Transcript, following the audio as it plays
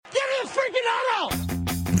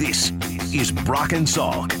This is Brock and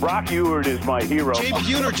Salk. Brock Ewart is my hero. Jay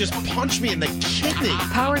Buhner just punched me in the kidney.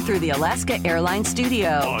 Powered through the Alaska Airlines studio.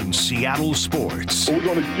 On Seattle Sports. We're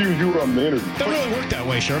going to accuse you on the interview. Don't really work that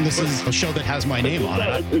way, Sherm. This is a show that has my name on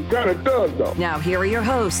it. It kind of does, though. Now here are your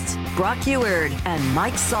hosts, Brock Ewart and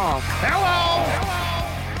Mike Salk. Hello!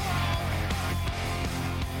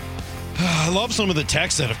 I love some of the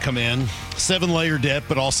texts that have come in. 7-layer dip,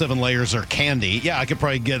 but all 7 layers are candy. Yeah, I could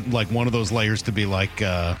probably get like one of those layers to be like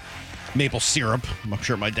maple syrup. I'm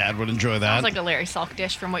sure my dad would enjoy that. Sounds like a Larry Salk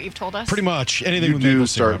dish from what you've told us. Pretty much anything You with do maple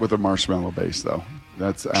start syrup. with a marshmallow base, though.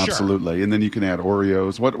 That's absolutely. And then you can add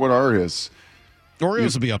Oreos. What are his?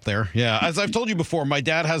 Oreos will be up there. Yeah. As I've told you before, my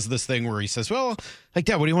dad has this thing where he says, well, like,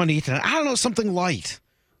 Dad, what do you want to eat tonight? I don't know, something light.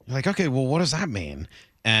 You're like, okay, well, what does that mean?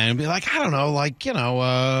 And be like, I don't know, like,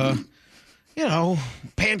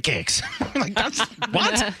 pancakes. Like, that's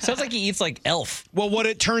what? Sounds like he eats like Elf. Well, what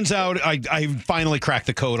it turns out, I finally cracked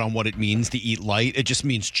the code on what it means to eat light. It just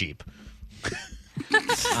means cheap.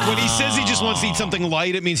 When he says he just wants to eat something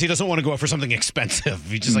light, it means he doesn't want to go out for something expensive.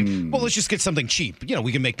 He's just like, well, let's just get something cheap. You know,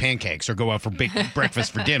 we can make pancakes or go out for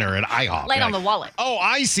breakfast for dinner at IHOP. Light on the wallet. Oh,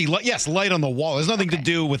 I see. Yes, light on the wall. There's nothing to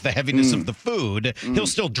do with the heaviness of the food. He'll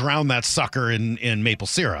still drown that sucker in maple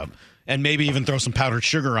syrup and maybe even throw some powdered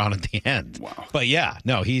sugar on at the end. Wow. But yeah,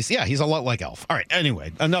 no, he's a lot like Elf. All right,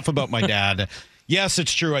 anyway, enough about my dad. Yes,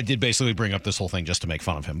 it's true. I did basically bring up this whole thing just to make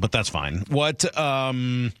fun of him, but that's fine. What,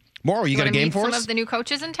 Maura, you got a game for us? Some of the new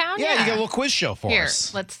coaches in town? Yeah, you got a little quiz show for Here,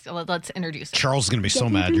 us. let's introduce it. Charles is going to be so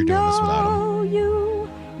mad you're doing this without him. You,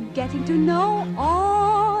 getting to know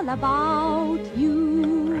all about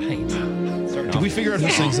you. Right. Did we figure out who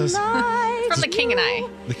sings this? From The King and I.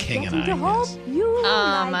 The King and I, yes.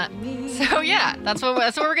 So yeah, that's what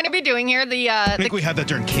we're going to be doing here. I think we had that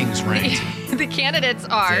during King's Ranked. The candidates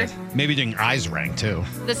are. Maybe during Eyes Ranked, too.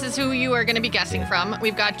 This is who you are going to be guessing from.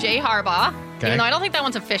 We've got Jay Harbaugh. Okay. Even though I don't think that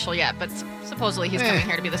one's official yet, but supposedly he's coming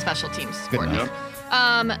here to be the special teams coordinator.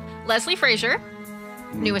 Leslie Frazier,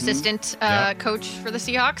 new assistant coach for the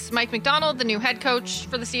Seahawks. Mike McDonald, the new head coach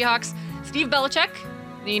for the Seahawks. Steve Belichick,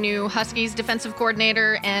 the new Huskies defensive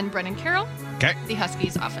coordinator. And Brendan Carroll, the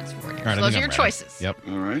Huskies offensive coordinator. All right, so those are your choices. Yep.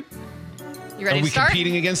 All right. You ready to start? Are we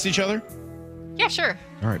competing against each other? Yeah, sure.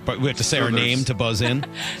 All right, but we have to say our name to buzz in.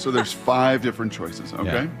 So there's 5 different choices, okay?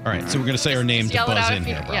 Yeah. All right, so we're going to say our name to buzz in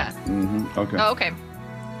here, bro. Yeah. Okay. Oh, okay.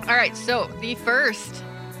 All right, so the first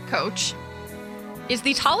coach is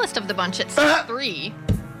the tallest of the bunch at 6'3".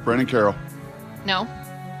 Brendan Carroll. No.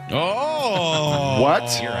 Oh.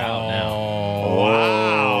 What? You're out now.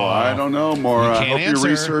 Oh, I don't know, Maura. I hope your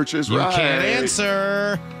research is right. You can't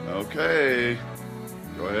answer. Okay.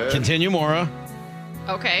 Go ahead. Continue, Maura.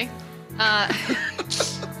 Okay.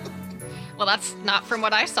 Well, that's not from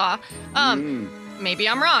what I saw. Maybe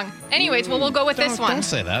I'm wrong. Anyways, we'll go with this one. Don't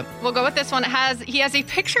say that. We'll go with this one. He has a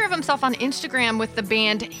picture of himself on Instagram with the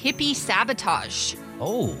band Hippie Sabotage.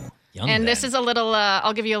 Oh, young. And band. this is a little.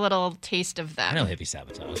 I'll give you a little taste of them. I know Hippie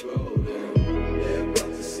Sabotage.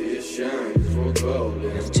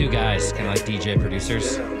 There's 2 guys, kind of like DJ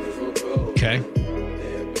producers. Okay.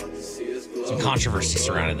 Some controversy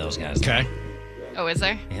surrounding those guys. Okay. Oh, is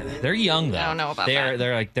there? Yeah, they're young though. I don't know about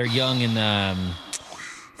that. They're young in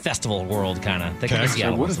festival world, kind of. They come to I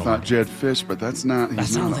Seattle would have once in a while. thought Jed Fish, but that's not.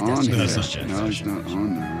 He's not like on that's here. That's not Jed No, Fish. he's not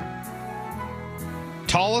on there.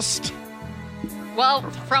 Tallest? Well,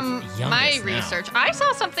 from my Youngest now. research, I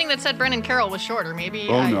saw something that said Brendan Carroll was shorter. Maybe.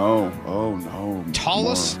 Oh no.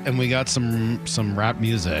 Tallest, and we got some rap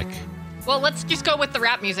music. Well, let's just go with the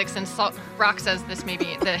rap music since Brock says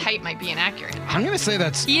the height might be inaccurate. I'm going to say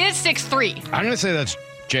that's... He is 6'3". I'm going to say that's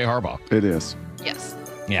Jay Harbaugh. It is. Yes.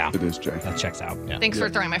 Yeah. It is Jay. That checks out. Yeah. Thanks for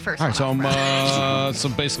throwing my first All one right, so off. so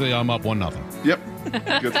basically I'm up 1-0. Yep.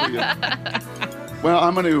 Good for you. Well,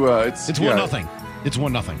 I'm going to. It's 1-0. It's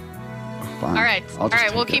 1-0. Fine. All right.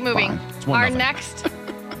 We'll keep moving. It's 1-0.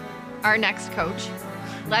 Our next coach,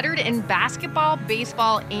 lettered in basketball,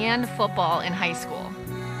 baseball, and football in high school.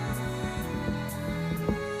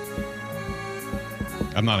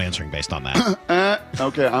 I'm not answering based on that.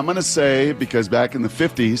 Okay, I'm going to say, because back in the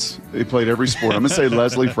 50s, they played every sport. I'm going to say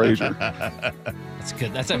Leslie Frazier. That's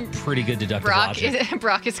good. That's a pretty good deductive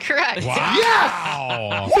Brock is correct.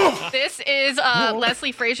 Wow. Yes! This is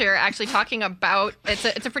Leslie Frazier actually talking about,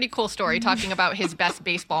 it's a pretty cool story, talking about his best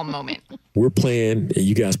baseball moment. We're playing, and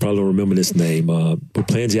you guys probably don't remember this name, we're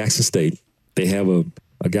playing Jackson State. They have a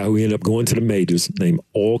guy who ended up going to the majors named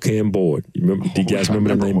Oil Can Board. You remember? Do you guys remember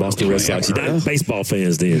that name? Boston Red Sox. You're not baseball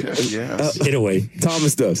fans then. Yes. Anyway,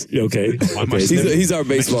 Thomas does. Okay. He's our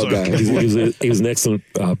baseball guy. He was an excellent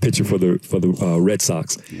pitcher for the Red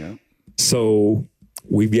Sox. Yeah. So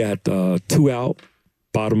We've got 2 out,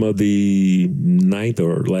 bottom of the 9th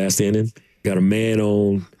or last inning. Got a man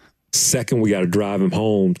on second. We got to drive him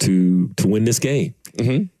home to win this game.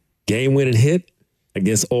 Mm-hmm. Game-winning hit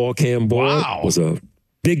against All Cam Boyd was a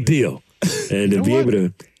big deal. And to be able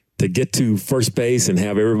to get to first base and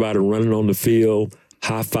have everybody running on the field,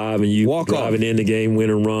 high-fiving you, driving in the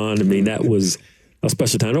game-winning run. I mean, that was a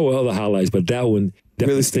special time. There were other highlights, but that one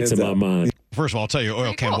definitely really sticks in my mind. First of all, I'll tell you,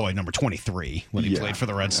 Oil Can Boyd, number 23, when he played for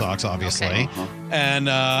the Red Sox, obviously. Okay. And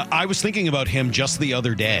I was thinking about him just the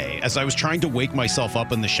other day. As I was trying to wake myself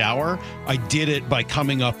up in the shower, I did it by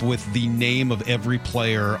coming up with the name of every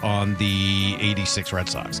player on the 86 Red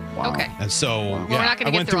Sox. Wow. Okay. And so, well, we're not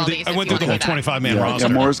going to get through all these. I went through the whole 25-man roster.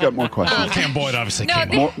 Yeah, Maura's got more questions. Oil Can Boyd obviously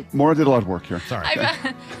came up. Maura did a lot of work here. Sorry.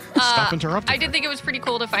 Stop interrupting. I did think it was pretty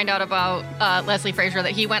cool to find out about Leslie Frazier,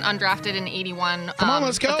 that he went undrafted in 81. Come on,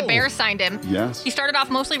 let's go. But the Bears signed him. Yes. He started off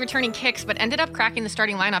mostly returning kicks, but ended up cracking the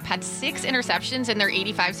starting lineup, had 6 interceptions in their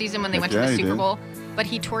 85 season when they went to the Super Bowl. But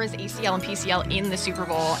he tore his ACL and PCL in the Super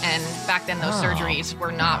Bowl, and back then those surgeries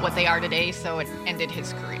were not what they are today, so it ended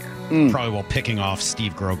his career. Probably while picking off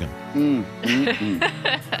Steve Grogan.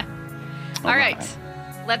 All right.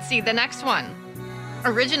 Let's see. The next one.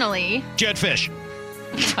 Originally... Jed Fish.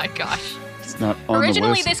 Oh, my gosh. It's not on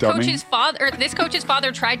Originally, the list, this coach's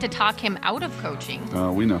father tried to talk him out of coaching.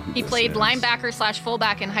 We know. He played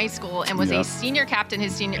linebacker/fullback in high school and was a senior captain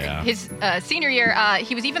his senior year.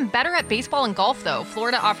 He was even better at baseball and golf, though.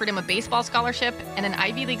 Florida offered him a baseball scholarship, and an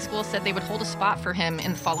Ivy League school said they would hold a spot for him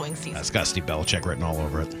in the following season. That's got Steve Belichick written all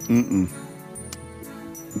over it.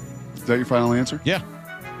 Is that your final answer? Yeah.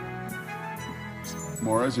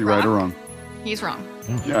 Maura, is he right or wrong? He's wrong.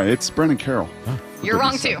 Yeah, it's Brendan Carroll. You're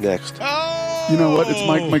wrong, too. Next. Oh! You know what? It's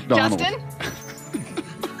Mike McDonald. Justin?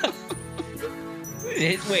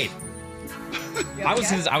 Wait. I was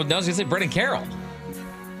going to say Brendan Carroll.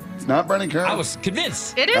 It's not Brendan Carroll. I was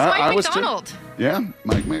convinced. It is Mike McDonald. Yeah,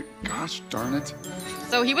 gosh darn it.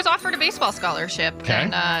 So he was offered a baseball scholarship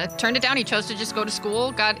and turned it down. He chose to just go to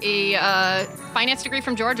school, got a finance degree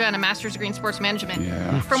from Georgia and a master's degree in sports management.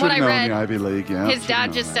 Yeah. From what I read, the Ivy League, his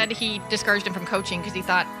dad just said he discouraged him from coaching because he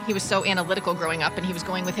thought he was so analytical growing up and he was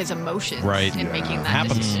going with his emotions in making that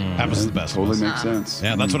decision. Happens to the best Totally of us. makes sense.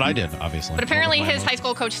 Yeah, that's what I did, obviously. But apparently his high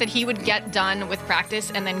school coach said he would get done with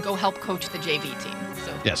practice and then go help coach the JV team.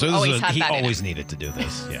 So he always needed to do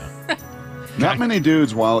this. Yeah. Not many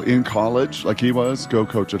dudes, while in college, like he was, go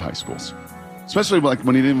coach at high schools. Especially like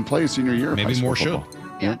when he didn't even play his senior year. Maybe more should.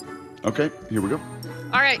 Yeah. Okay, here we go.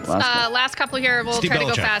 All right, last couple here. We'll try to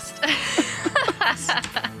go fast.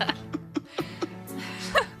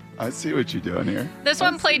 I see what you're doing here. This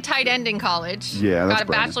one played tight end in college. Yeah, that's got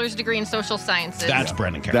a bachelor's degree in social sciences. That's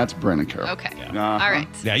Brendan Carroll. That's Brendan Carroll. Okay. Yeah. All right.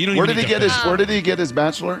 Yeah, you don't Where even did he get his Where did he get his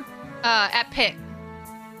bachelor? At Pitt.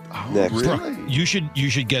 Oh, Next. really? You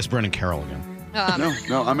should guess Brendan Carroll again.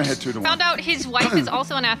 No, I'm ahead 2-1. Found out his wife is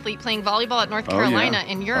also an athlete playing volleyball at North Carolina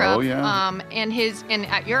in Europe. Oh, yeah. In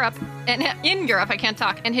Europe, I can't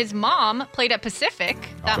talk. And his mom played at Pacific.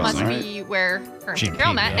 That must be where her and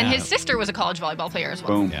Carol met. And his sister was a college volleyball player as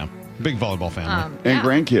well. Boom. Yeah. Big volleyball family. And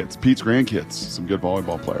grandkids. Pete's grandkids. Some good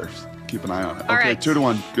volleyball players. Keep an eye on it. All okay, right.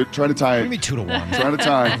 2-1. Good. Try to tie it. Maybe 2-1. Try to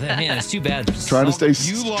tie. Man, it's too bad. Try to say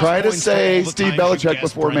Steve Belichick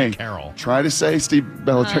before me. Carroll. Try to say Steve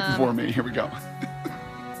Belichick before me. Here we go.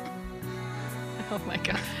 Oh my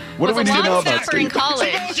God. What do we need to know about Steve? In Steve?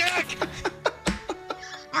 college.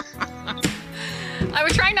 I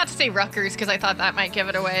was trying not to say Rutgers because I thought that might give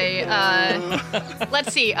it away.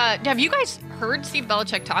 Let's see. Have you guys heard Steve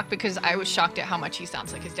Belichick talk? Because I was shocked at how much he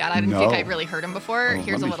sounds like his dad. I didn't think I'd really heard him before.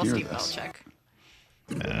 Here's a little Steve Belichick.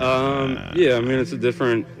 Yeah, I mean, it's a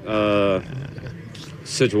different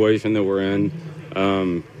situation that we're in.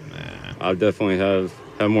 I definitely have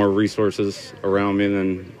more resources around me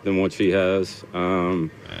than what she has.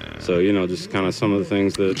 So, just kind of some of the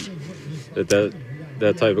things that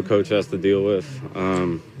type of coach has to deal with.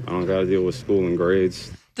 I don't got to deal with school and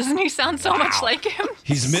grades. Doesn't he sound so much like him?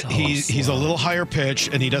 He's a little higher pitch,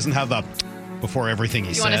 and he doesn't have the before everything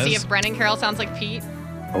he says. You want to see if Brendan Carroll sounds like Pete?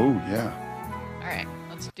 Oh, yeah. All right,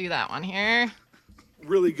 let's do that one here.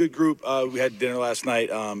 Really good group. We had dinner last night.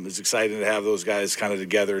 It was exciting to have those guys kind of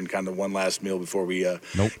together and kind of one last meal before we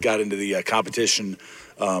got into the competition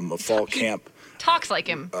of fall camp. Talks like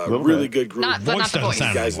him. Really good group. But not the voice.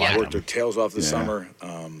 These guys worked their tails off this summer.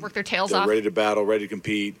 Worked their tails they're off. ready to battle, ready to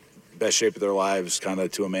compete. best shape of their lives, kind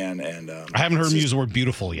of to a man. And I haven't heard him use the word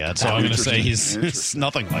beautiful yet, so I'm going to say he's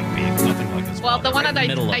nothing like Pete, nothing like his Well, father. the one that I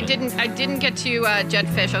didn't get to Jed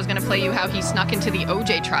Fish. I was going to play you how he snuck into the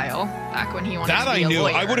OJ trial back when he wanted to be a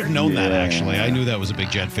lawyer. I would have known that, actually. I knew that was a big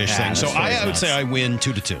Jed Fish thing. So I would say I win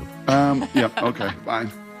 2-2. Yeah, okay,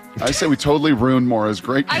 fine. I say we totally ruined Maura's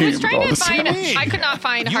great game. I was trying to find it. I could not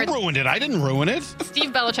find You ruined it. I didn't ruin it.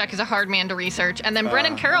 Steve Belichick is a hard man to research. And then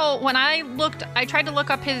Brennan Carroll, when I tried to look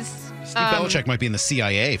up his... Steve Belichick might be in the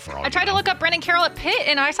CIA for all I tried to look up Brennan Carroll at Pitt,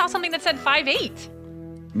 and I saw something that said 5'8".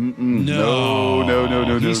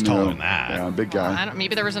 No. He's taller than that. Yeah, big guy.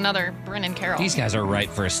 Maybe there was another Brennan Carroll. These guys are right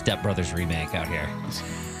for a Step Brothers remake out here.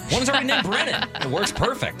 One's already named Brennan. It works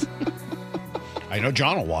perfect. I know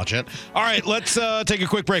John will watch it. All right, let's take a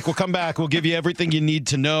quick break. We'll come back. We'll give you everything you need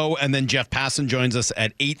to know, and then Jeff Passan joins us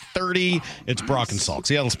at 8:30. It's Brock and Salk,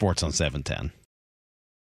 Seattle Sports on 710.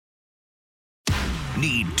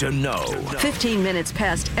 Need to know. 15 minutes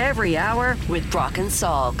past every hour with Brock and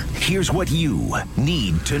Salk. Here's what you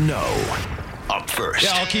need to know. Up first.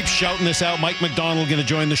 Yeah, I'll keep shouting this out. Mike McDonald going to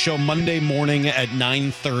join the show Monday morning at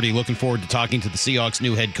 9:30. Looking forward to talking to the Seahawks'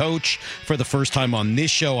 new head coach for the first time on this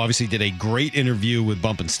show. Obviously did a great interview with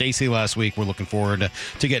Bump and Stacy last week. We're looking forward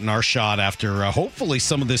to getting our shot after hopefully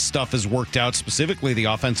some of this stuff has worked out, specifically the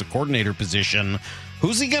offensive coordinator position.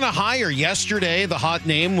 Who's he going to hire? Yesterday, the hot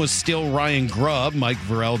name was still Ryan Grubb. Mike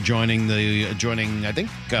Vorel joining I think,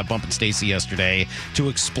 Bump and Stacy yesterday to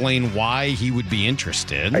explain why he would be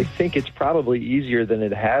interested. I think it's probably easier than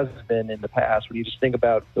it has been in the past when you just think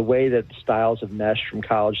about the way that the styles have meshed from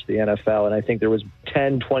college to the NFL. And I think there was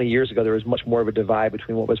 10, 20 years ago, there was much more of a divide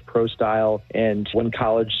between what was pro style and when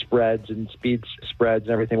college spreads and speed spreads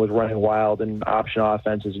and everything was running wild and option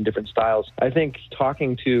offenses and different styles. I think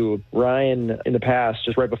talking to Ryan in the past,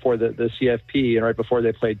 just right before the CFP and right before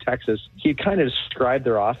they played Texas, he kind of described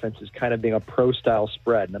their offense as kind of being a pro-style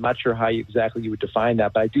spread. And I'm not sure how exactly you would define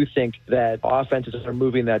that, but I do think that offenses are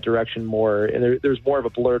moving that direction more, and there's more of a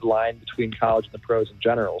blurred line between college and the pros in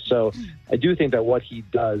general. So I do think that what he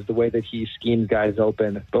does, the way that he schemes guys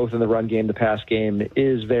open, both in the run game, the pass game,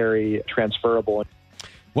 is very transferable.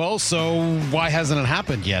 Well, so why hasn't it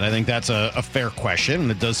happened yet? I think that's a fair question, and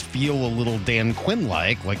it does feel a little Dan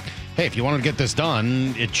Quinn-like. Hey, if you want to get this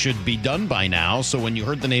done, it should be done by now. So when you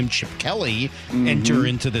heard the name Chip Kelly enter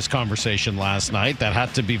into this conversation last night, that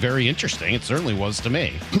had to be very interesting. It certainly was to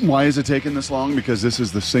me. Why is it taking this long? Because this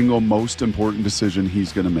is the single most important decision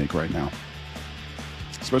he's going to make right now.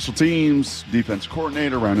 Special teams, defense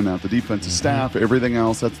coordinator, rounding out the defensive staff, everything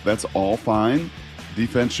else, that's all fine.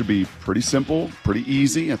 Defense should be pretty simple, pretty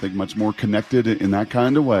easy. I think much more connected in that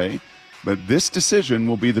kind of way. But this decision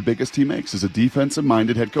will be the biggest he makes as a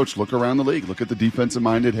defensive-minded head coach. Look around the league. Look at the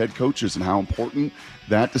defensive-minded head coaches and how important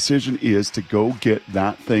that decision is to go get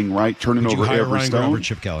that thing right, turning over every Ryan stone. Grubb or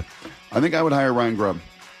Chip Kelly? I think I would hire Ryan Grubb.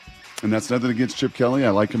 And that's nothing against Chip Kelly.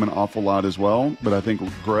 I like him an awful lot as well. But I think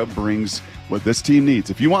Grubb brings what this team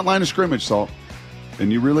needs. If you want line of scrimmage, Salt,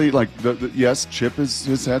 and you really like, yes, Chip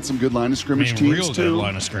has had some good line of scrimmage teams real too. Good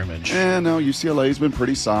line of scrimmage. And no, UCLA's been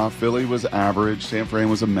pretty soft. Philly was average. San Fran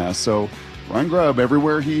was a mess. So Ryan Grubb,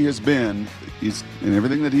 everywhere he has been, and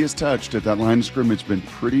everything that he has touched at that line of scrimmage, been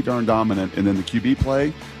pretty darn dominant. And then the QB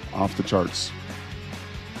play, off the charts.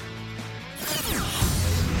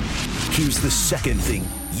 Here's the second thing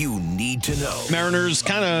you need to know. Mariners,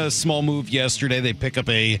 kind of small move yesterday. They pick up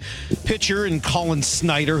a pitcher in Colin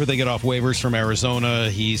Snyder, who they get off waivers from Arizona.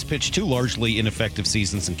 He's pitched 2 largely ineffective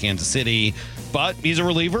seasons in Kansas City, but he's a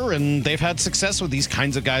reliever, and they've had success with these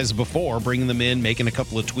kinds of guys before, bringing them in, making a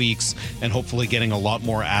couple of tweaks, and hopefully getting a lot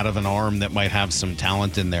more out of an arm that might have some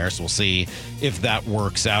talent in there. So we'll see if that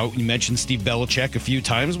works out. You mentioned Steve Belichick a few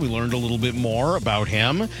times. We learned a little bit more about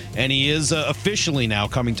him, and he is officially now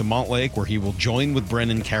coming to Montlake, where he will join with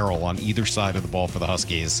Brennan Carroll on either side of the ball for the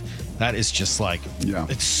Huskies. That is just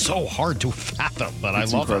it's so hard to fathom, but I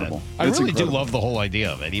love it. I really do love the whole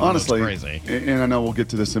idea of it, even honestly, though it's crazy. And I know we'll get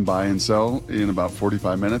to this in buy and sell in about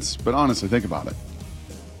 45 minutes, but honestly, think about it.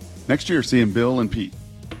 Next year, seeing Bill and Pete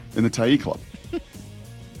in the Tyee Club.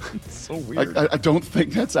 It's so weird. I don't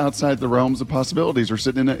think that's outside the realms of possibilities, or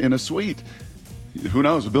sitting in a suite. Who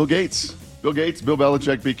knows? Bill Gates, Bill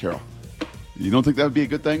Belichick, Pete Carroll. You don't think that would be a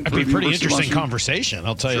good thing? It'd be a pretty interesting conversation,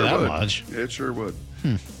 I'll tell you that much. It sure would.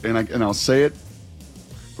 And I'll say it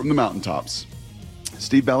from the mountaintops.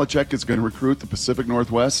 Steve Belichick is going to recruit the Pacific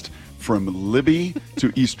Northwest from Libby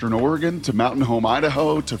to Eastern Oregon to Mountain Home,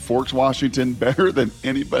 Idaho to Forks, Washington, better than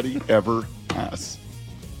anybody ever has.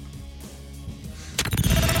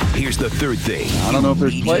 Here's the third thing. I don't know if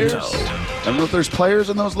there's players. I don't know if there's players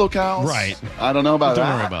in those locales. Right. I don't know about that.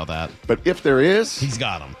 Don't worry about that. But if there is, he's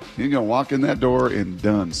got them. You're going to walk in that door and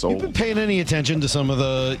done. Sold. You've been paying any attention to some of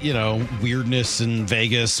the, weirdness in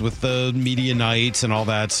Vegas with the media nights and all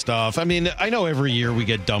that stuff? I mean, I know every year we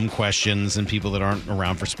get dumb questions and people that aren't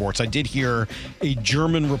around for sports. I did hear a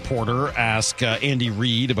German reporter ask Andy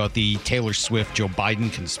Reid about the Taylor Swift-Joe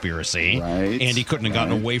Biden conspiracy. Right. Andy couldn't have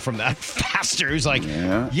gotten away from that faster. He was like,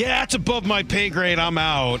 yeah, it's above my pay grade. I'm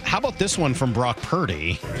out. How about this one from Brock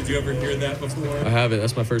Purdy? Did you ever hear that before? I haven't.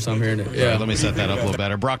 That's my first time hearing it. Yeah. Let me set that up a little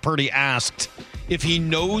better. Brock Purdy asked if he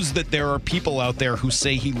knows that there are people out there who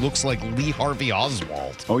say he looks like Lee Harvey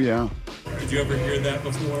Oswald. Oh, yeah. Did you ever hear that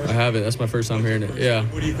before? I haven't. That's my first time hearing it. Yeah.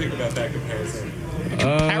 What do you think about that comparison?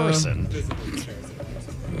 Comparison?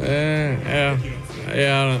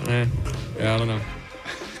 I don't know.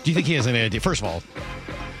 Do you think he has any idea? First of all,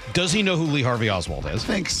 does he know who Lee Harvey Oswald is? I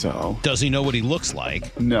think so. Does he know what he looks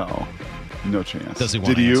like? No. No chance. Does he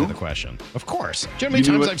want to answer the question? Of course. Do you know how many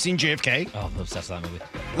times I've seen JFK? Oh, I'm obsessed with that movie.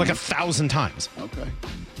 Like 1,000 times. Okay.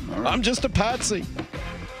 All right. I'm just a patsy.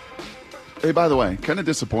 Hey, by the way, kind of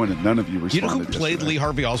disappointed none of you responded. You know who played yesterday. Lee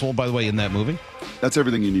Harvey Oswald, by the way, in that movie? That's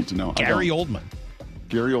everything you need to know. Gary Oldman.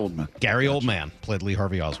 Gary Oldman. Gary Oldman played Lee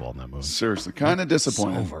Harvey Oswald in that movie. Seriously, kind of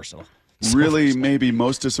disappointed. So versatile. Really, maybe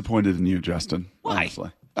most disappointed in you, Justin. Why? Honestly.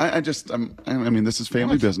 I mean, this is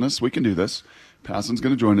family business. We can do this. Passan's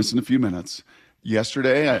going to join us in a few minutes.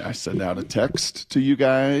 Yesterday, I sent out a text to you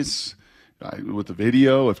guys with a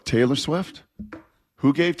video of Taylor Swift.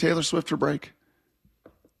 Who gave Taylor Swift a break?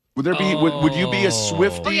 Would there be? Would you be a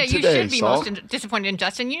Swiftie yeah, you today, should be Salk? most disappointed in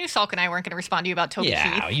Justin. You knew Salk and I weren't going to respond to you about Toby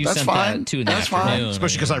Yeah, Keith. you That's sent fine. that 2 in the That's afternoon. fine.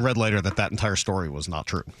 Especially because I read later that entire story was not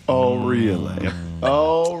true. Oh, really?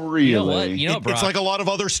 Oh, really? You know what? You know what, Brock? It's like a lot of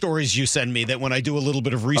other stories you send me that when I do a little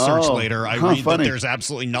bit of research later, I read funny. that there's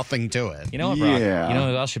absolutely nothing to it. You know what, Brock? Yeah. You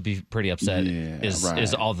know who else should be pretty upset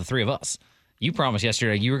is all the three of us. You promised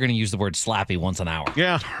yesterday you were going to use the word slappy once an hour.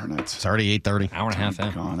 Yeah. Darn it. It's already 8:30. Hour and a half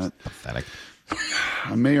in. Gone it. Pathetic.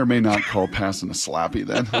 I may or may not call Passan a slappy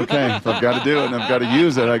then. Okay, if I've got to do it and I've got to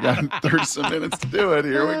use it, I got 30 some minutes to do it.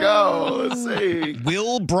 Here we go. Let's see.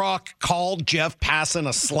 Will Brock call Jeff Passan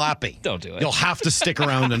a slappy? Don't do it. You'll have to stick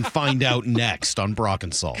around and find out next on Brock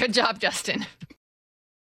and Salk. Good job, Justin.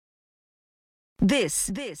 This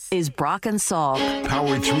is Brock and Salk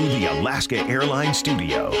Powered through the Alaska Airlines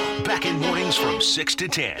studio. Back in mornings from 6 to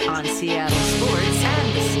 10. on Seattle Sports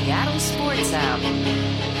and the Seattle Sports app.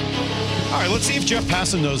 All right, let's see if Jeff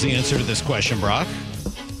Passan knows the answer to this question, Brock.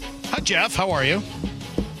 Hi, Jeff. How are you?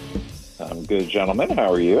 I'm good, gentlemen.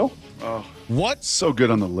 How are you? Oh, What so good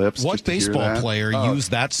on the lips. What just to hear baseball that. player Oh,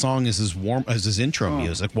 used that song as his intro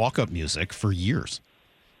music, walk-up music, for years?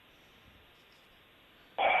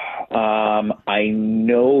 I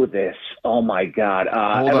know this. Oh my God!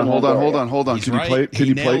 Hold on. He's Can right. you play it? Can he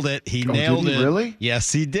you play nailed it. He nailed did it. he really?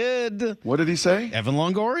 Yes, he did. What did he say? Evan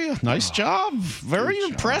Longoria. Nice job. Very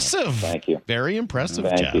impressive. Thank you. Very impressive,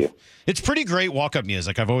 Thank Jeff. you. It's pretty great walk-up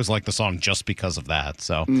music. I've always liked the song just because of that.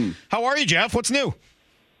 So, how are you, Jeff? What's new?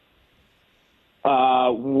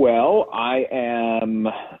 Well, I am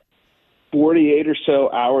 48 or so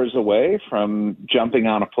hours away from jumping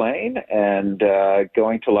on a plane and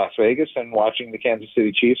going to Las Vegas and watching the Kansas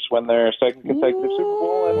City Chiefs win their second consecutive Super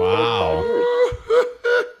Bowl in 5 years.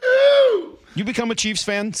 You become a Chiefs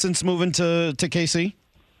fan since moving to KC?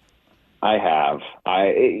 I have.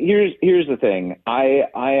 Here's the thing. I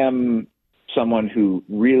am someone who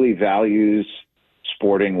really values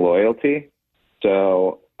sporting loyalty,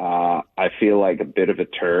 so I feel like a bit of a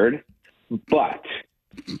turd. But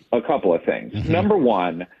a couple of things. Mm-hmm. Number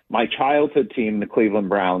one, my childhood team, the Cleveland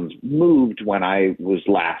Browns, moved when I was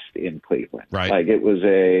last in Cleveland. Right. Like it was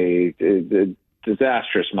a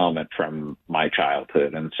disastrous moment from my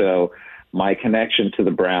childhood, and so my connection to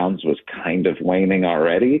the Browns was kind of waning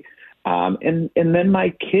already. And then my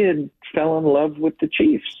kid fell in love with the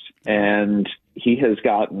Chiefs, and he has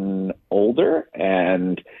gotten older,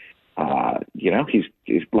 and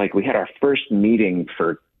he's like, we had our first meeting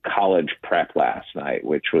for college prep last night,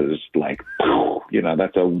 which was like,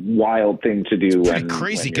 that's a wild thing to do. Pretty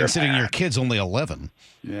crazy considering your kid's only 11.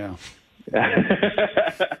 Yeah.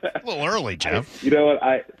 A little early, Jeff. You know what?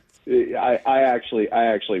 I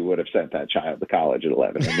actually would have sent that child to college at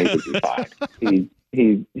 11, and he would be fine.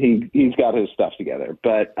 He's got his stuff together.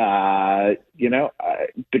 But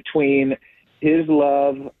between his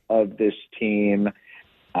love of this team,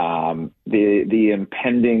 the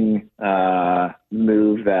impending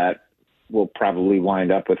move that will probably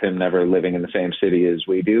wind up with him never living in the same city as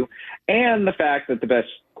we do, and the fact that the best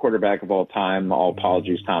quarterback of all time, all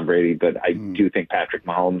apologies, Tom Brady, but I do think Patrick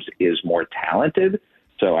Mahomes is more talented.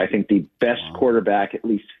 So I think the best quarterback, at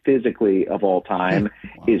least physically, of all time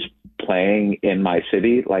is playing in my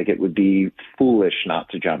city. Like, it would be foolish not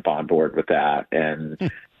to jump on board with that. And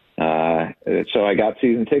so I got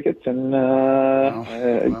season tickets, and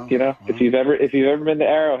if you've ever been to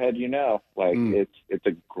Arrowhead, it's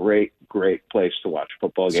a great place to watch a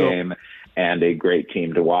football game and a great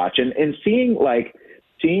team to watch. And seeing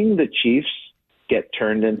the Chiefs get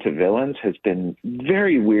turned into villains has been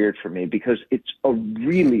very weird for me, because it's a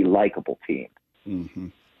really likable team. Mm-hmm.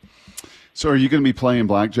 So are you going to be playing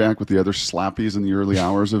blackjack with the other slappies in the early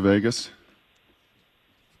hours of Vegas?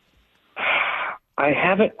 I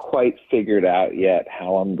haven't quite figured out yet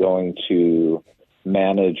how I'm going to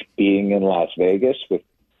manage being in Las Vegas with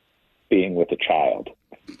being with a child.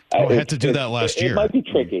 I had to do that last year. It might be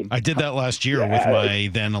tricky. I did that last year with my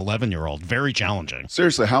then 11-year-old. Very challenging.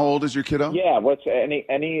 Seriously, how old is your kiddo? Yeah. What's any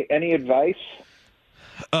advice?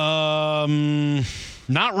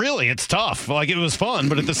 Not really. It's tough. Like, it was fun,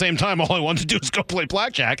 but at the same time, all I wanted to do was go play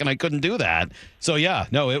blackjack, and I couldn't do that. So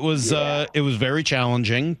it was very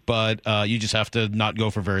challenging, but you just have to not go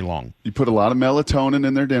for very long. You put a lot of melatonin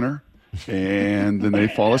in their dinner, and then they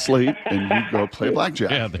fall asleep, and you go play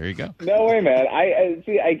blackjack. Yeah, there you go. No way, man.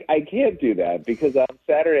 I can't do that, because on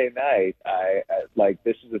Saturday night, I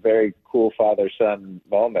this is a very cool father-son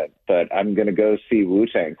moment, but I'm going to go see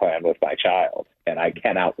Wu-Tang Clan with my child, and I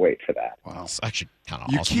cannot wait for that. Wow. It's actually kind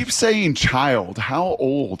of You awesome. keep saying child. How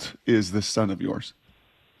old is this son of yours?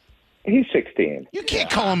 He's 16. You can't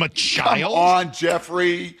call him a child. Come on,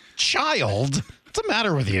 Jeffrey. Child? What's the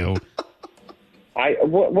matter with you?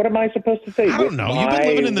 What am I supposed to say? I don't know. You've been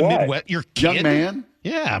living in the Midwest. Your kid? Young man?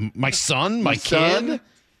 Yeah, my son, my son? kid.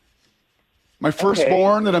 My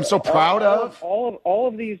firstborn that I'm so proud of. All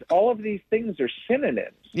of these things are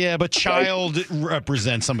synonyms. Yeah, but child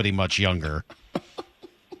represents somebody much younger.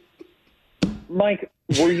 Mike,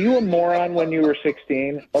 were you a moron when you were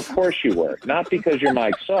 16? Of course you were. Not because you're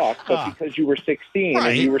Mike Salk, but because you were 16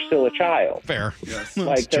 and you were still a child. Fair. Yes.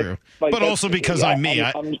 That's true. But also because I'm me.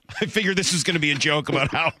 I figured this was going to be a joke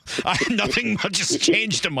about how nothing much has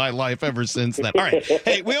changed in my life ever since then. All right.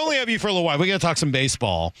 Hey, we only have you for a little while. We got to talk some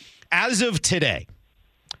baseball. As of today,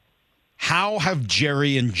 how have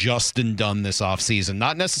Jerry and Justin done this offseason?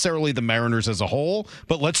 Not necessarily the Mariners as a whole,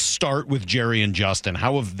 but let's start with Jerry and Justin.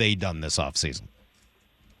 How have they done this offseason?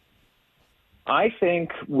 I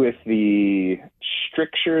think with the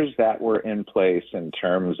strictures that were in place in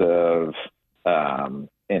terms of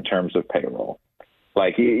payroll,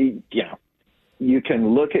 you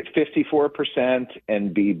can look at 54%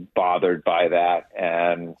 and be bothered by that,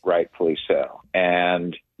 and rightfully so.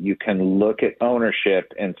 And you can look at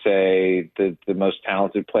ownership and say the most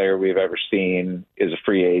talented player we've ever seen is a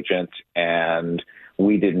free agent, and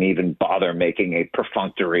we didn't even bother making a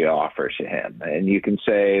perfunctory offer to him. And you can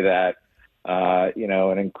say that,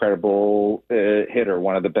 an incredible hitter,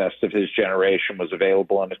 one of the best of his generation, was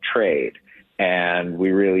available in a trade, and we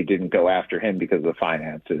really didn't go after him because of the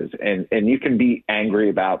finances. And you can be angry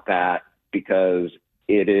about that because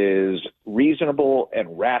it is reasonable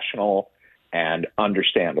and rational and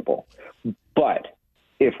understandable. But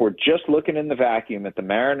if we're just looking in the vacuum, that the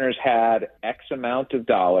Mariners had X amount of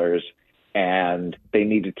dollars and they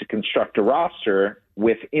needed to construct a roster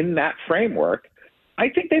within that framework, I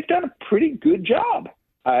think they've done a pretty good job.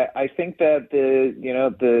 I think that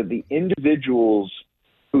the individuals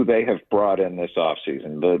who they have brought in this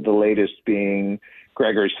offseason, the latest being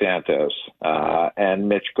Gregory Santos and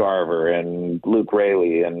Mitch Garver and Luke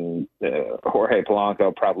Raley and Jorge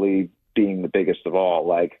Polanco probably being the biggest of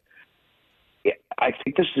all. I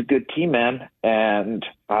think this is a good team, man. And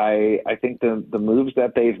I think the moves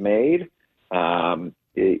that they've made,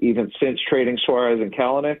 even since trading Suarez and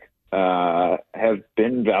Kalanick, have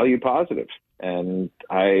been value positive. And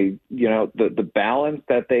the balance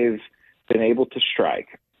that they've been able to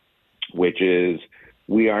strike, which is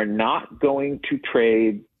we are not going to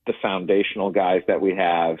trade the foundational guys that we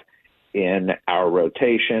have in our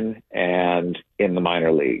rotation and in the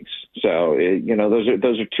minor leagues. So,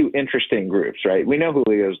 those are two interesting groups, right? We know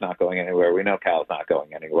Julio's not going anywhere. We know Cal's not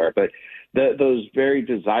going anywhere. But those very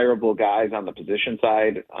desirable guys on the position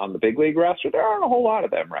side on the big league roster, there aren't a whole lot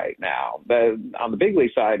of them right now. On the big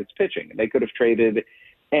league side, it's pitching. They could have traded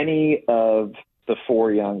any of the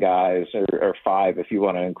four young guys, or five if you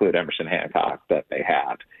want to include Emerson Hancock, that they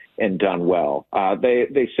had, and done well.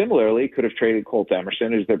 They similarly could have traded Colt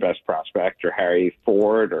Emerson, who's their best prospect, or Harry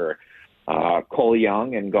Ford, or Cole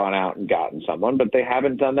Young, and gone out and gotten someone, but they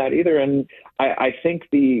haven't done that either. And I think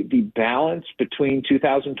the balance between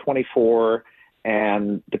 2024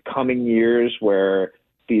 and the coming years, where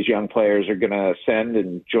these young players are going to ascend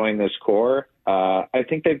and join this core, I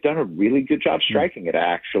think they've done a really good job striking it,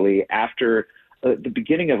 actually, after the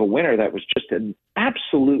beginning of a winter that was just an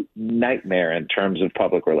absolute nightmare in terms of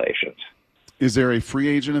public relations. Is there a free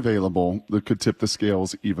agent available that could tip the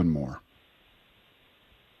scales even more?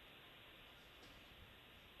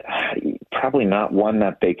 Probably not one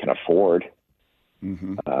that they can afford.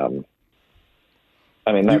 Mm-hmm.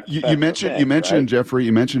 I mean, you mentioned right? Jeffrey.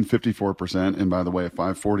 You mentioned 54%, and by the way, a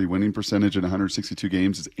 540 winning percentage in 162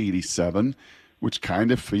 games is 87, which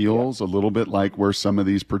kind of feels a little bit like where some of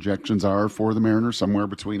these projections are for the Mariners, somewhere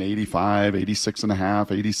between 85, 86 and a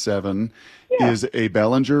half, 87. Yeah. Is a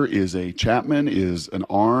Bellinger, is a Chapman, is an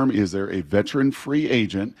Arm, is there a veteran free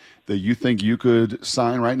agent that you think you could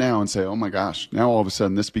sign right now and say, oh my gosh, now all of a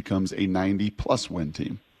sudden this becomes a 90-plus win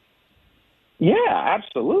team? Yeah,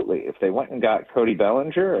 absolutely. If they went and got Cody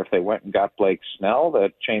Bellinger, or if they went and got Blake Snell,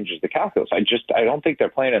 that changes the calculus. I don't think they're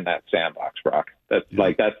playing in that sandbox, Brock. That's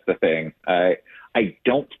the thing. I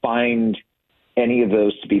don't find any of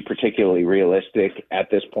those to be particularly realistic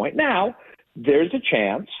at this point. Now, there's a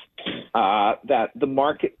chance that the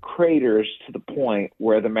market craters to the point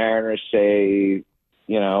where the Mariners say,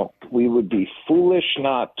 we would be foolish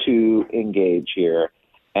not to engage here.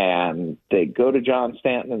 And they go to John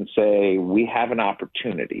Stanton and say, we have an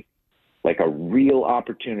opportunity, like a real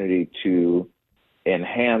opportunity to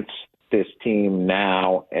enhance this team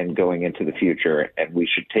now and going into the future. And we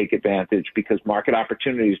should take advantage because market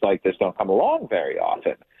opportunities like this don't come along very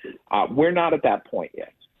often. We're not at that point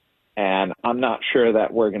yet. And I'm not sure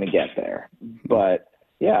that we're going to get there. But,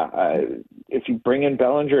 if you bring in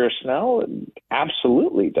Bellinger or Snell, it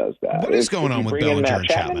absolutely does that. What is going on with Bellinger and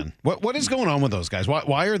Chapman? What is going on with those guys?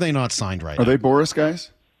 Why are they not signed right now? Are they Boris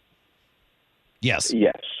guys? Yes.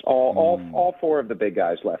 Yes. All four of the big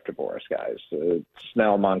guys left are Boris guys.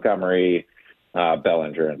 Snell, Montgomery,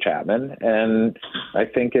 Bellinger, and Chapman. And I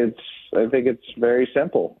think it's very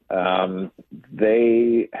simple.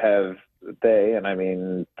 The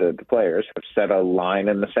players have set a line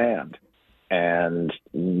in the sand. And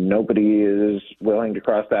nobody is willing to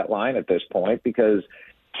cross that line at this point because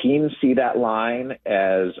teams see that line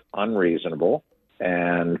as unreasonable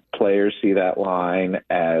and players see that line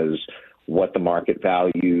as what the market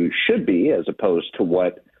value should be as opposed to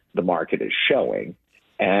what the market is showing.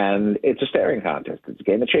 And it's a staring contest. It's a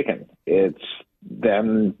game of chicken. It's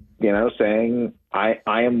them, saying, I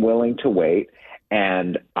am willing to wait.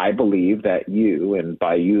 And I believe that you, and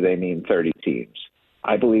by you they mean 30 teams,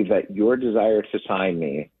 I believe that your desire to sign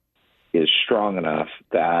me is strong enough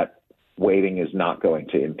that waiting is not going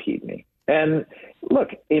to impede me. And look,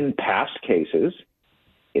 in past cases,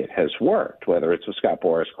 it has worked, whether it's with Scott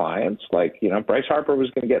Boras clients, like, Bryce Harper was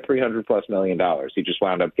going to get $300+ million. He just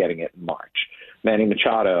wound up getting it in March. Manny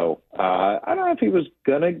Machado, I don't know if he was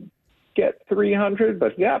going to get 300,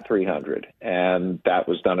 but he got 300, and that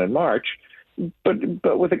was done in March.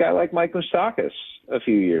 But with a guy like Mike Moustakas a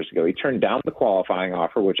few years ago, he turned down the qualifying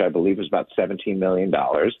offer, which I believe was about $17 million,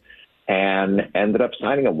 and ended up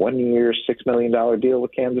signing a 1-year, $6 million deal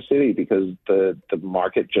with Kansas City because the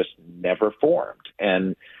market just never formed.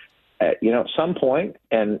 And at some point,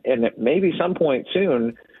 and it may be some point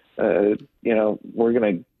soon, we're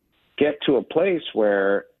going to get to a place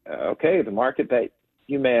where, the market that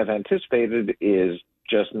you may have anticipated is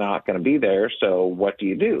just not going to be there. So what do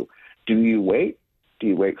you do? Do you wait? Do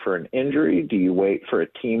you wait for an injury? Do you wait for a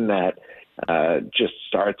team that just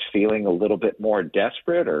starts feeling a little bit more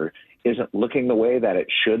desperate or isn't looking the way that it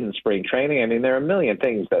should in spring training? I mean, there are a million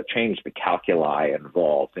things that change the calculi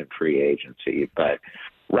involved in free agency. But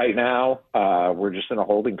right now, we're just in a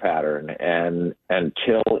holding pattern. And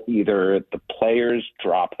until either the players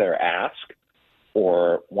drop their ask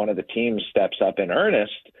or one of the teams steps up in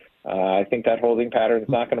earnest, I think that holding pattern is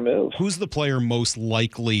not going to move. Who's the player most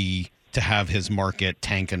likely to have his market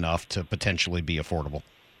tank enough to potentially be affordable?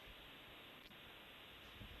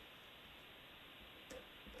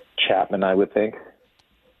 Chapman, I would think.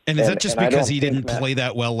 And is that just because he didn't play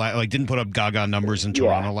that well, didn't put up gaga numbers in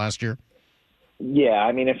Toronto last year? Yeah,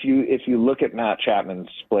 I mean, if you look at Matt Chapman's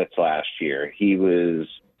splits last year, he was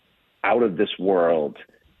out of this world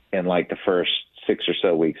in the first 6 or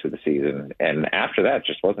so weeks of the season. And after that,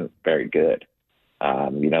 just wasn't very good.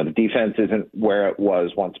 The defense isn't where it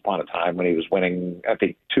was once upon a time when he was winning, I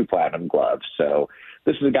think, 2 Platinum Gloves. So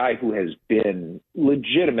this is a guy who has been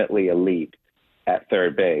legitimately elite at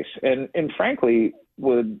third base and frankly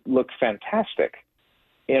would look fantastic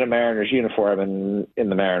in a Mariners uniform and in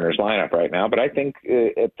the Mariners lineup right now. But I think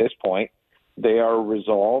at this point, they are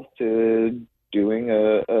resolved to doing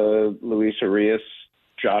a Luis Arias,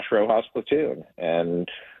 Josh Rojas platoon and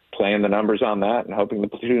playing the numbers on that and hoping the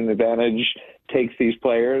platoon advantage takes these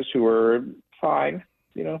players who are fine.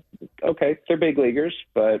 Okay, they're big leaguers,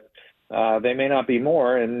 but they may not be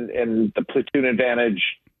more. And the platoon advantage,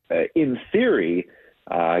 in theory,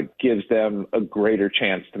 gives them a greater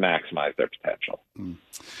chance to maximize their potential.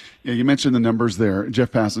 Yeah, you mentioned the numbers there.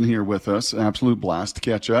 Jeff Passan here with us. Absolute blast to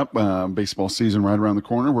catch up. Baseball season right around the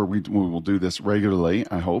corner where we will do this regularly,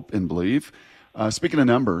 I hope and believe. Speaking of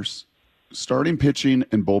numbers, starting pitching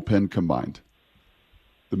and bullpen combined,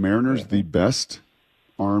 the Mariners, the best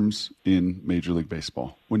arms in Major League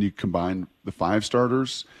Baseball. When you combine the 5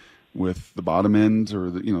 starters with the bottom end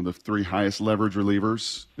or the 3 highest leverage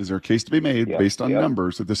relievers, is there a case to be made based on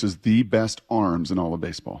numbers that this is the best arms in all of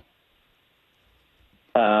baseball?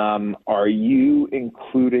 Are you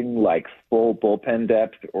including like full bullpen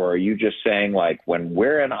depth, or are you just saying like when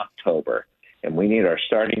we're in October and we need our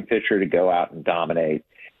starting pitcher to go out and dominate,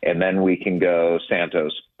 and then we can go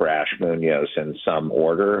Santos, Brash, Munoz in some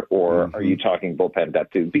order, or are you talking bullpen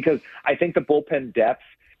depth too? Because I think the bullpen depth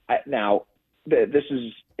now, this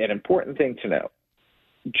is an important thing to know.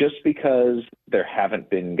 Just because there haven't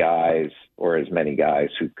been guys or as many guys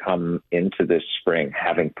who come into this spring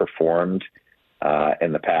having performed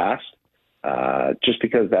in the past, just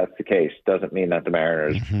because that's the case doesn't mean that the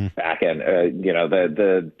Mariners back end,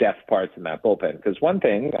 the depth parts in that bullpen. Because one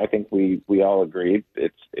thing I think we all agreed,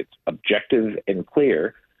 it's objective and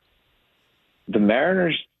clear. The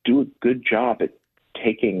Mariners do a good job at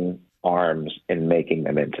taking arms and making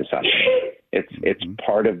them into something. It's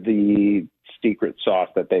part of the secret sauce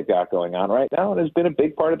that they've got going on right now, and has been a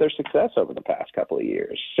big part of their success over the past couple of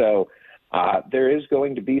years. So there is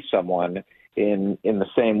going to be someone in the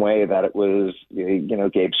same way that it was,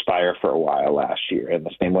 Gabe Spire for a while last year, in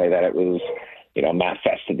the same way that it was, Matt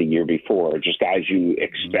Festa the year before, just guys you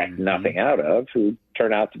expect nothing out of who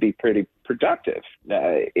turn out to be pretty productive.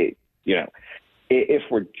 If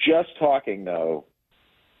we're just talking, though,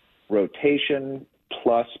 rotation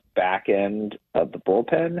plus back end of the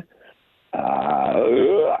bullpen,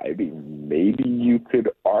 maybe you could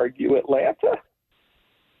argue Atlanta.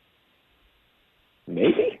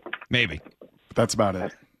 Maybe. That's about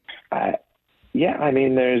it.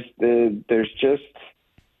 There's just,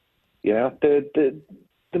 the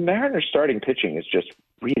Mariners starting pitching is just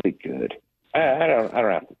really good. I don't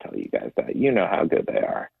have to tell you guys that. You know how good they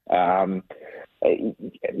are.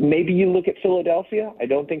 Maybe you look at Philadelphia. I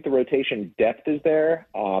don't think the rotation depth is there.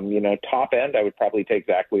 Top end, I would probably take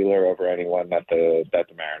Zach Wheeler over anyone that the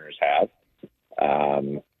Mariners have.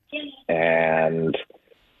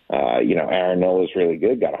 Aaron Nola is really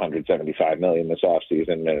good. Got $175 million this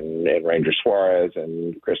offseason, and Ranger Suarez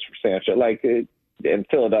and Christopher Sanchez. And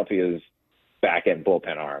Philadelphia's back end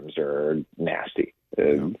bullpen arms are nasty.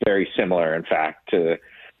 Very similar, in fact, to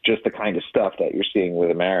just the kind of stuff that you're seeing with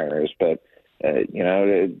the Mariners. But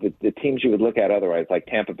the teams you would look at otherwise, like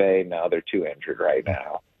Tampa Bay, now they're too injured right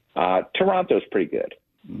now. Toronto's pretty good.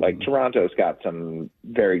 Toronto's got some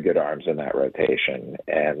very good arms in that rotation,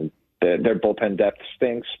 and their bullpen depth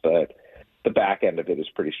stinks, but the back end of it is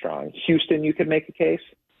pretty strong. Houston, you could make a case,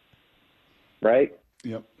 right?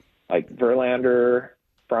 Yep. Like Verlander,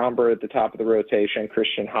 Fromber at the top of the rotation,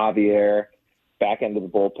 Christian Javier, back end of the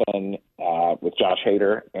bullpen with Josh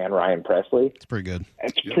Hader and Ryan Presley. It's pretty good.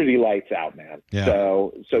 It's pretty lights out, man. Yeah.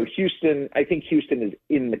 So Houston, I think Houston is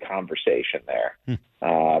in the conversation there.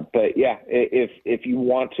 But yeah, if you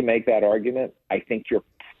want to make that argument, I think you're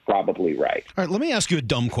probably right. All right, let me ask you a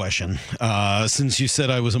dumb question. Since you said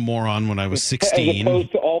I was a moron when I was 16. As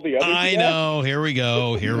opposed to all the others. I know. Here we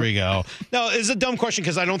go. No, it's a dumb question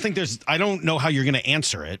because I don't know how you're going to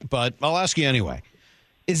answer it, but I'll ask you anyway.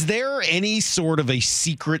 Is there any sort of a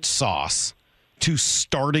secret sauce to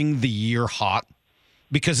starting the year hot?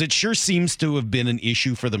 Because it sure seems to have been an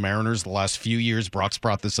issue for the Mariners the last few years. Brock's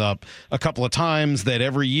brought this up a couple of times, that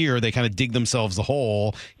every year they kind of dig themselves a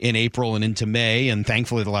hole in April and into May. And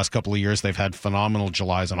thankfully, the last couple of years, they've had phenomenal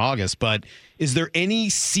Julys and August. But is there any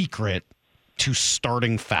secret to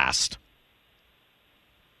starting fast?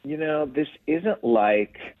 This isn't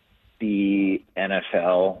like the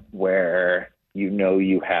NFL where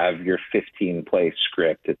you have your 15-play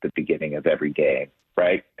script at the beginning of every game,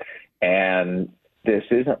 right? And this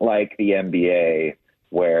isn't like the NBA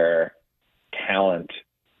where talent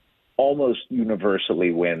almost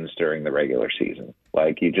universally wins during the regular season.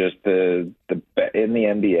 Like in the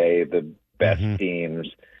NBA, the best teams,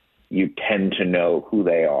 you tend to know who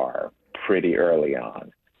they are pretty early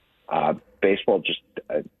on. Baseball just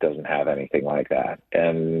doesn't have anything like that.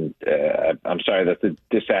 And I'm sorry, that's a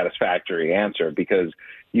dissatisfactory answer, because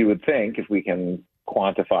you would think if we can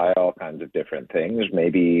quantify all kinds of different things,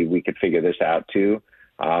 maybe we could figure this out too.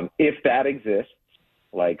 If that exists,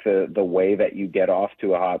 like the way that you get off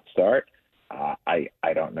to a hot start,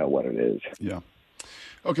 I don't know what it is. Yeah.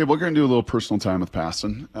 Okay, we're going to do a little personal time with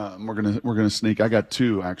Passan. We're gonna sneak. I got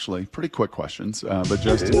two actually, pretty quick questions. But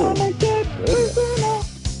Justin,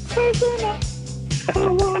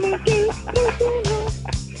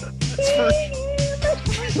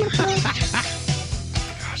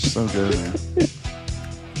 gosh, so good, man.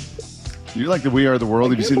 You like the We Are the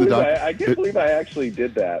World? Have you seen the doc? I can't believe I actually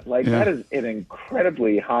did that. Like, that is an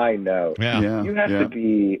incredibly high note. Yeah. You have to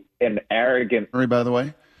be an arrogant. By the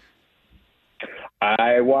way,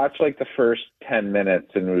 I watched like the first 10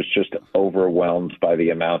 minutes and was just overwhelmed by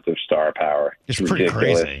the amount of star power. It's pretty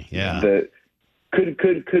crazy. Yeah.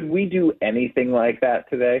 Could we do anything like that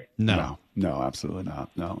today? No, absolutely not.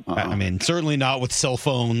 No. I mean, certainly not with cell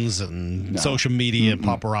phones and social media and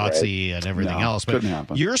paparazzi and everything else. But couldn't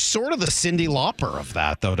happen. You're sort of the Cyndi Lauper of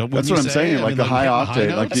that, though. That's what I'm saying. Like the high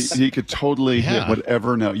octane, like he could totally hit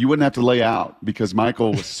whatever note. You wouldn't have to lay out because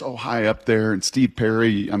Michael was so high up there, and Steve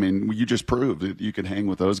Perry. I mean, you just proved that you could hang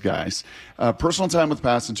with those guys. Personal time with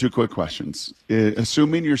Passan. Two quick questions.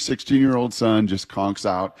 Assuming your 16-year-old son just conks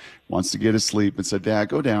out, wants to get his sleep, and said, "Dad,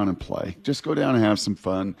 go down and play. Just go down and have some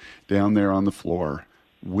fun down there on the floor."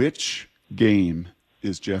 Which game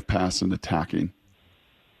is Jeff Passan attacking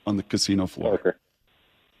on the casino floor? Poker.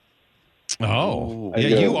 Oh,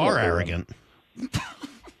 yeah, you are arrogant.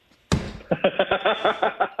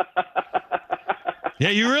 Yeah,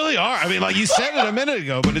 you really are. I mean, like you said it a minute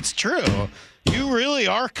ago, but it's true. You really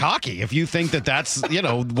are cocky if you think that that's,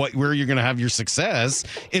 where you're going to have your success.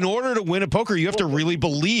 In order to win at poker, you have to really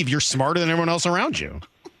believe you're smarter than everyone else around you.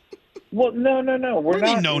 Well, no. We're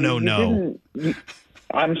not. No.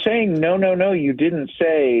 I'm saying no. You didn't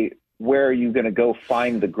say where are you going to go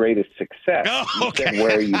find the greatest success. Oh, okay. You said,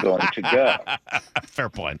 where are you going to go? Fair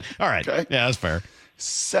point. All right. Okay. Yeah, that's fair.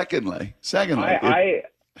 Secondly,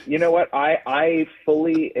 you know what? I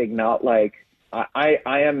fully acknowledge. Like I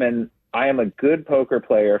am a good poker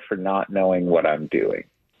player for not knowing what I'm doing.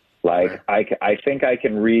 Like I think I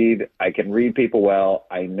can read people well.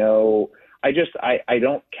 I know. I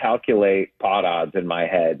don't calculate pot odds in my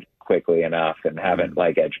head quickly enough and haven't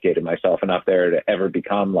educated myself enough there to ever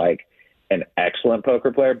become like an excellent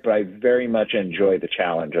poker player, but I very much enjoy the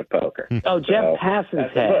challenge of poker. Oh, Jeff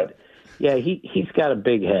Passan's head. Yeah, he's got a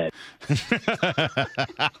big head.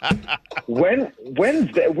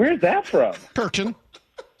 Where's that from? Kirchen.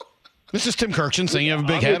 This is Tim Kirchen saying you have a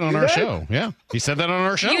big head on our show. Yeah, he said that on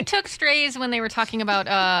our show. You took strays when they were talking about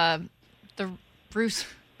the Bruce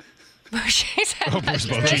Bochet's head. Oh, Bruce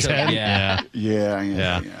Bochet's head? Yeah.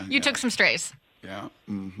 You took some strays. Yeah.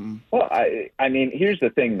 Mm-hmm. Well, I mean, here's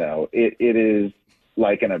the thing, though. It is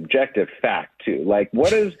like an objective fact, too. Like,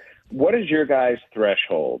 what is your guys'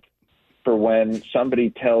 threshold for when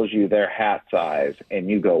somebody tells you their hat size and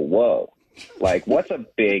you go, whoa? Like, what's a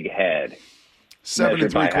big head? 7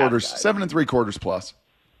 3/4 plus.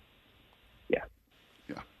 Yeah.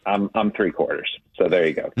 I'm 3/4. So there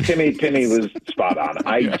you go. Timmy was spot on.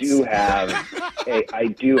 I do have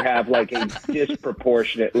like a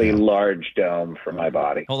disproportionately large dome for my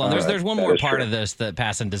body. Hold on, there's one more part of this that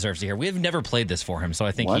Passan deserves to hear. We have never played this for him, so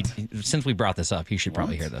I think since we brought this up, he should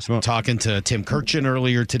probably hear this. Talking to Tim Kirchen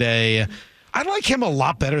earlier today. I like him a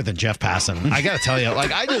lot better than Jeff Passan. I got to tell you,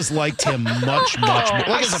 like, I just liked him much more.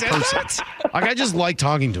 Like, as a person. Like, I just like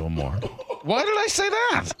talking to him more. Why did I say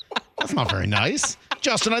that? That's not very nice.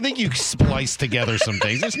 Justin, I think you spliced together some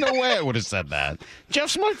things. There's no way I would have said that.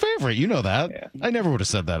 Jeff's my favorite. You know that. Yeah. I never would have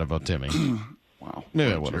said that about Timmy. Wow.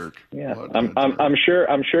 Maybe I would have. Yeah. I'm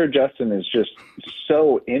sure Justin is just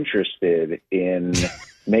so interested in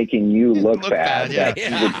making you look bad that he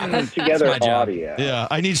would put together audio. Yeah,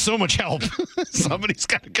 I need so much help. Somebody's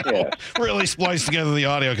got to go really splice together the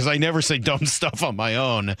audio because I never say dumb stuff on my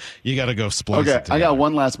own. You got to go splice it together. I got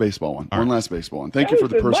one last baseball one. Thank you for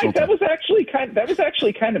the personal. Mike, that was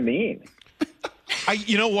actually kind of mean.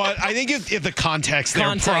 You know what? I think if the context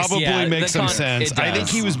there probably makes some sense. I think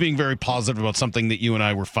he was being very positive about something that you and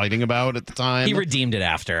I were fighting about at the time. He redeemed it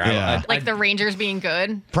after. Yeah. Like the Rangers being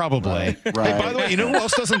good? Probably. Right. Hey, by the way, you know who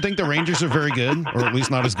else doesn't think the Rangers are very good, or at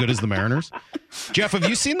least not as good as the Mariners? Jeff, have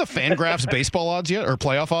you seen the Fangraphs baseball odds yet, or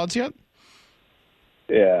playoff odds yet?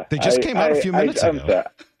 Yeah. They just came out a few minutes ago.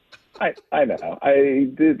 I know. I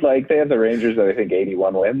did, they have the Rangers at, I think,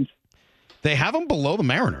 81 wins. They have them below the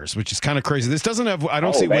Mariners, which is kind of crazy. This doesn't have. I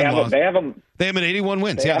don't see win loss. They have them. They have 81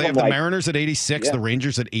 wins. They have the Mariners at 86, the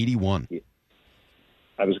Rangers at 81.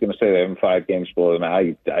 I was going to say they have them 5 games below them.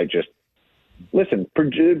 I just listen.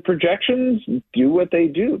 Projections do what they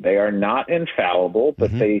do. They are not infallible,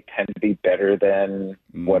 but they tend to be better than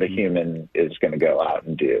what a human is going to go out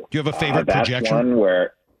and do. Do you have a favorite projection? That's one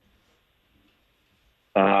where.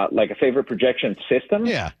 Like a favorite projection system?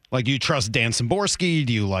 Yeah. Like, do you trust Dan Szymborski?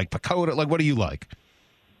 Do you like Pacoda? Like, what do you like?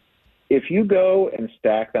 If you go and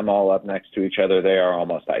stack them all up next to each other, they are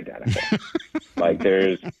almost identical.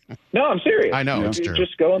 No, I'm serious. I know, it's true.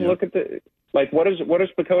 Just go and look at what does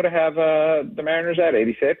Pacoda have the Mariners at,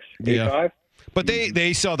 86, 85? Yeah. But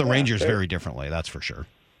they saw the Rangers very differently, that's for sure.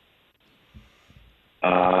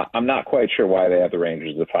 I'm not quite sure why they have the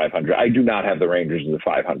Rangers as a 500. I do not have the Rangers as a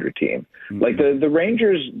 500 team. Mm-hmm. Like the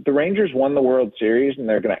Rangers won the World Series, and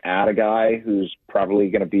they're going to add a guy who's probably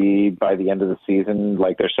going to be by the end of the season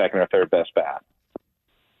like their second or third best bat.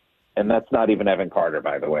 And that's not even Evan Carter,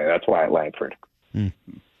 by the way. That's Wyatt Langford.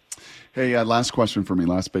 Mm-hmm. Hey, last question for me,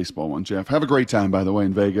 last baseball one, Jeff. Have a great time, by the way,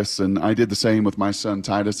 in Vegas. And I did the same with my son,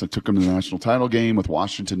 Titus. I took him to the national title game with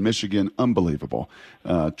Washington, Michigan. Unbelievable.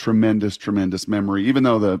 Tremendous, tremendous memory. Even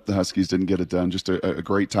though the Huskies didn't get it done, just a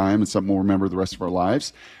great time and something we'll remember the rest of our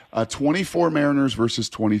lives. 24 Mariners versus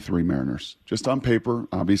 23 Mariners. Just on paper,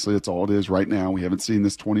 obviously that's all it is right now. We haven't seen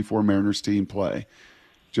this 24 Mariners team play.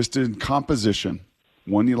 Just in composition,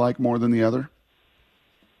 one you like more than the other?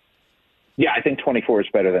 Yeah, I think 24 is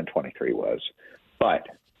better than 23 was. But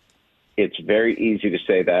it's very easy to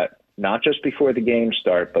say that not just before the games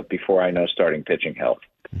start, but before I know starting pitching health.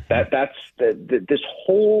 That's this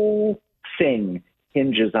whole thing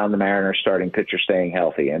hinges on the Mariners starting pitcher staying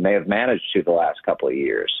healthy, and they have managed to the last couple of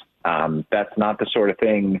years. That's not the sort of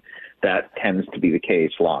thing that tends to be the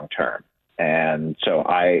case long term. And so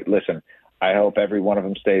I hope every one of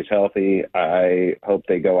them stays healthy. I hope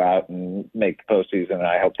they go out and make the postseason, and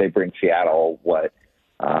I hope they bring Seattle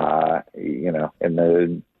in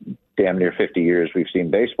the damn near 50 years we've seen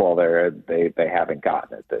baseball there, they haven't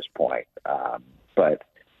gotten at this point. But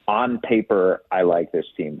on paper, I like this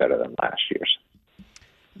team better than last year's.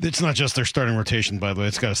 It's not just their starting rotation, by the way.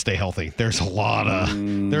 It's got to stay healthy. There's a lot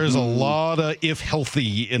of if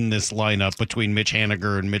healthy in this lineup between Mitch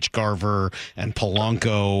Haniger and Mitch Garver and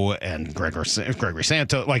Polanco and Gregory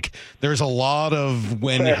Santos. Like, there's a lot of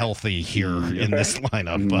when healthy here in this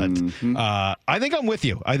lineup. But I think I'm with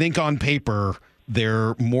you. I think on paper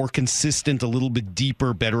they're more consistent, a little bit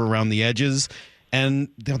deeper, better around the edges. And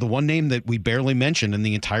the one name that we barely mentioned in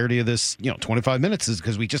the entirety of this 25 minutes is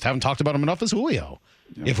because we just haven't talked about him enough is Julio.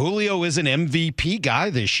 Yeah. If Julio is an MVP guy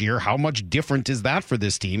this year, how much different is that for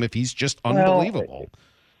this team if he's just unbelievable?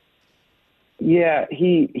 Yeah,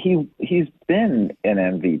 he's been an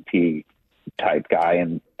MVP type guy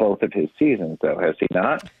in both of his seasons, though, has he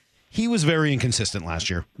not? He was very inconsistent last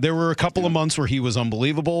year. There were a couple of months where he was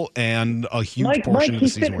unbelievable, and a huge portion of the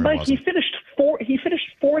season where he wasn't. He finished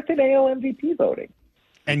fourth in AL MVP voting.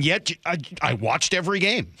 And yet, I watched every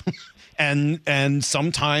game. And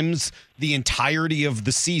sometimes the entirety of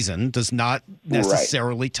the season does not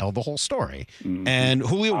necessarily tell the whole story. Mm-hmm. And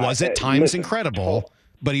Julio was at times incredible,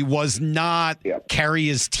 but he was not carry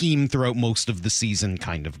his team throughout most of the season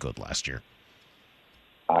kind of good last year.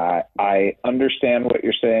 I understand what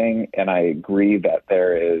you're saying, and I agree that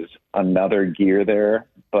there is another gear there,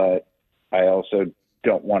 but I also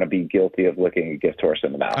don't want to be guilty of licking a gift horse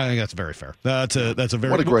in the mouth. I think that's very fair. That's a very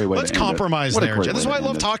what a great way. Let's compromise there. That's why I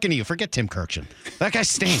love talking to you. Forget Tim Kirkjian. That guy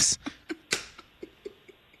stinks.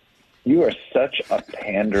 You are such a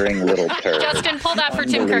pandering little turd. Justin, pull that for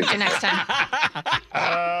Tim Kirkjian next time.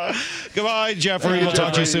 Goodbye, Jeffrey. We'll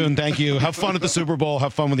talk to you soon. Thank you. Have fun at the Super Bowl.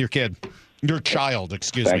 Have fun with your kid. Your child,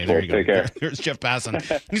 excuse me. There you go. Take care. Here's Jeff Passan.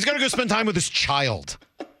 He's going to go spend time with his child.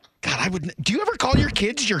 God, do you ever call your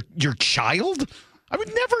kids your child? I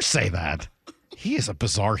would never say that. He is a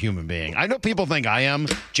bizarre human being. I know people think I am.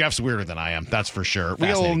 Jeff's weirder than I am. That's for sure.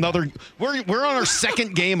 We're on our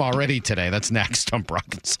second game already today. That's next on Brock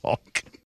and Salk.